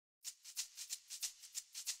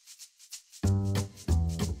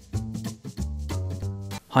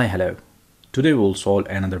Hi, hello. Today we'll solve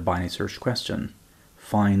another binary search question.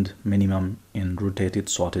 Find minimum in rotated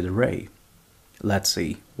sorted array. Let's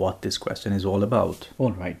see what this question is all about.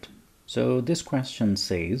 All right. So this question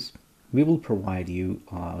says we will provide you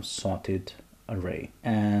a sorted array,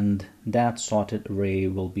 and that sorted array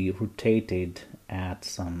will be rotated at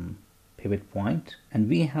some pivot point, and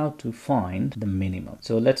we have to find the minimum.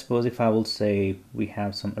 So let's suppose if I will say we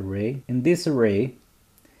have some array. In this array,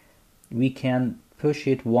 we can push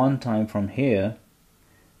it one time from here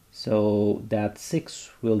so that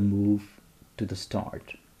 6 will move to the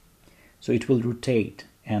start. So it will rotate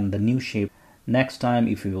and the new shape. Next time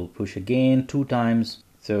if we will push again 2 times,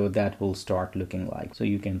 so that will start looking like. So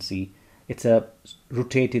you can see it's a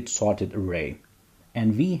rotated sorted array,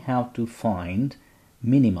 and we have to find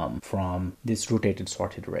minimum from this rotated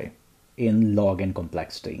sorted array in log n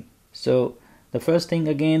complexity. So the first thing,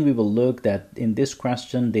 again, we will look that in this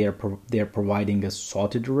question they are providing a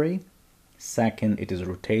sorted array. Second, it is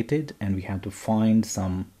rotated, and we have to find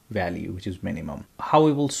some value which is minimum. How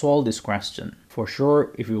we will solve this question? For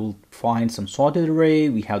sure, if we will find some sorted array,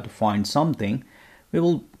 we have to find something. We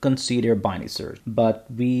will consider binary search, but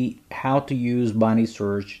we have to use binary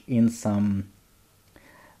search in some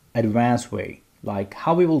advanced way. Like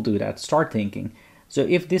how we will do that? Start thinking. So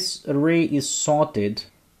if this array is sorted,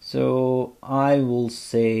 so I will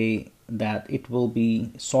say that it will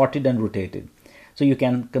be sorted and rotated. So you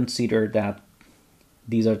can consider that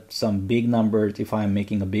these are some big numbers if I'm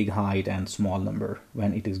making a big height and small number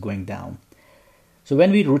when it is going down. So when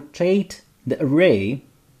we rotate the array,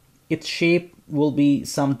 its shape will be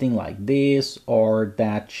something like this, or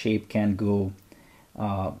that shape can go,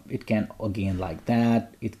 it can again like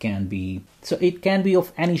that, it can be, so it can be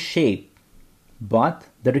of any shape, but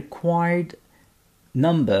the required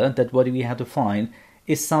number that what we have to find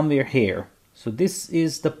is somewhere here. So this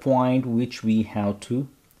is the point which we have to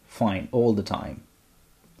find all the time.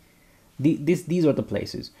 These are the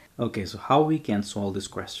places. Okay, so how we can solve this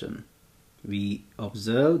question? We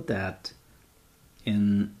observe that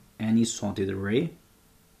in any sorted array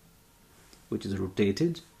which is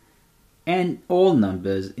rotated, and all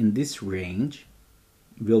numbers in this range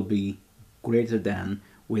will be greater than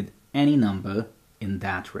with any number in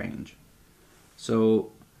that range.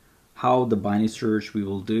 So how the binary search we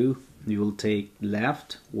will do, we will take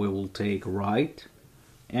left, we will take right,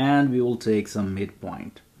 and we will take some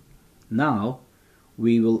midpoint. Now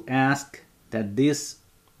we will ask that this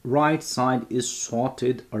right side is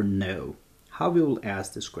sorted or no. How we will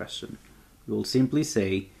ask this question? We will simply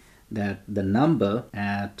say that the number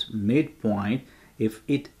at midpoint, if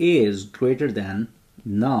it is greater than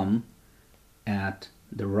num at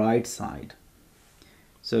the right side.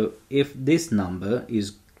 So if this number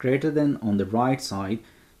is greater than on the right side,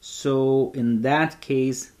 so in that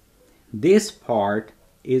case this part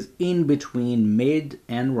is in between mid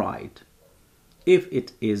and right. If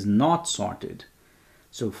it is not sorted,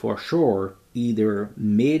 so for sure either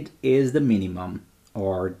mid is the minimum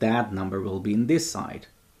or that number will be in this side.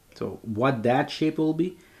 So what that shape will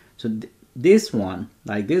be? So this one,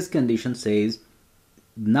 like this condition says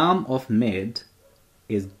num of mid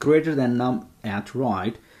is greater than num at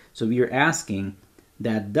right. So we are asking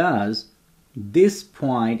that does this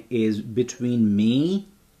point is between me,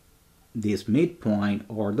 this midpoint,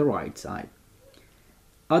 or the right side.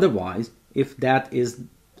 Otherwise, if that is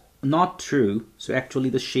not true, so actually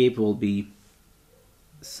the shape will be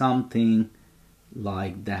something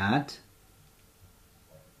like that,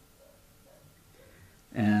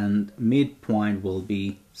 and midpoint will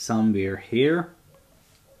be somewhere here,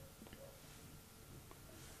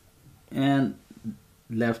 and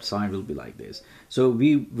left side will be like this. So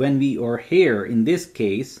when we are here, in this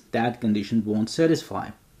case, that condition won't satisfy.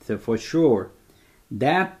 So for sure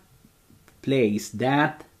that place,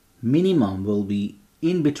 that minimum will be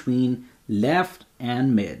in between left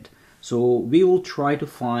and mid. So we will try to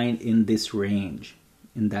find in this range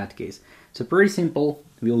in that case. So pretty simple.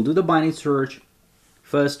 We will do the binary search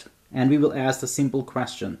first, and we will ask the simple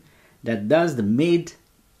question that does the mid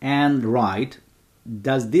and right,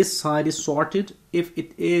 does this side is sorted? If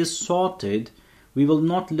it is sorted, we will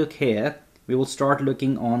not look here, we will start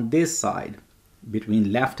looking on this side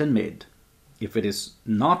between left and mid. If it is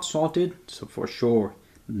not sorted, so for sure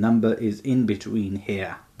number is in between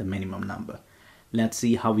here, the minimum number. Let's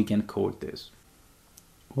see how we can code this.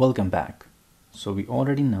 Welcome back. So we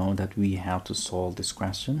already know that we have to solve this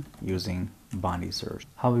question using binary search.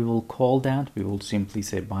 How we will call that? We will simply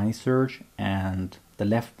say binary search, and the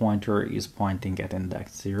left pointer is pointing at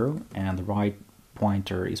index 0 and the right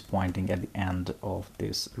pointer is pointing at the end of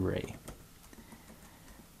this array.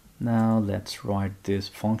 Now let's write this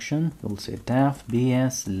function. We'll say def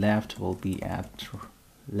bs left will be at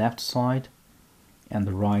left side and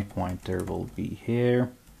the right pointer will be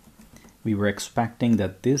here. We were expecting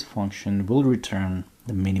that this function will return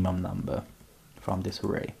the minimum number from this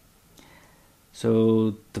array.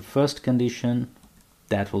 So the first condition,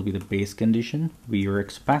 that will be the base condition. We are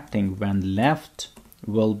expecting when left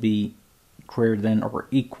will be greater than or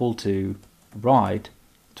equal to right,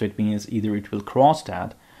 so it means either it will cross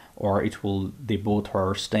that or they both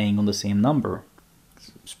are staying on the same number.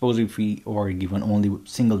 Suppose if we are given only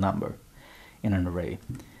single number in an array.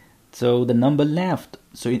 So the number left,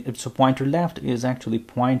 so pointer left is actually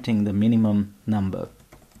pointing the minimum number.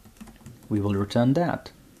 We will return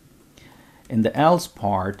that. In the else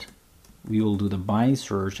part, we will do the binary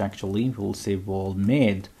search. Actually, we will say vol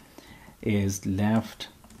mid is left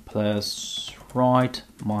plus right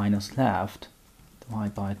minus left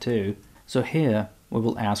divided by 2. So here we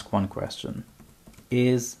will ask one question: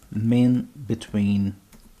 is min between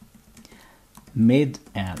mid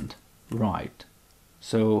and right?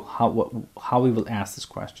 So how we will ask this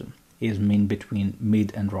question, is min between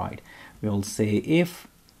mid and right? We will say if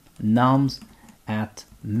nums at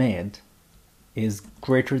mid is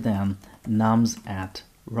greater than nums at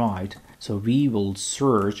right, so we will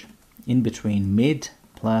search in between mid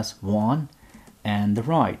plus 1 and the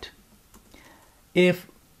right. If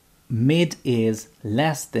mid is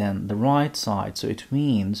less than the right side, so it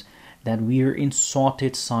means that we are in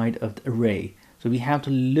sorted side of the array, so we have to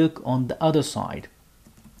look on the other side.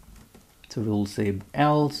 So we'll say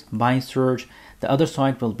else by search, the other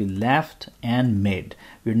side will be left and mid.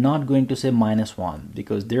 We're not going to say -1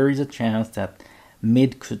 because there is a chance that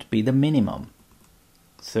mid could be the minimum.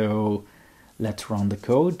 So let's run the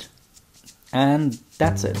code, and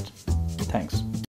that's it. Thanks.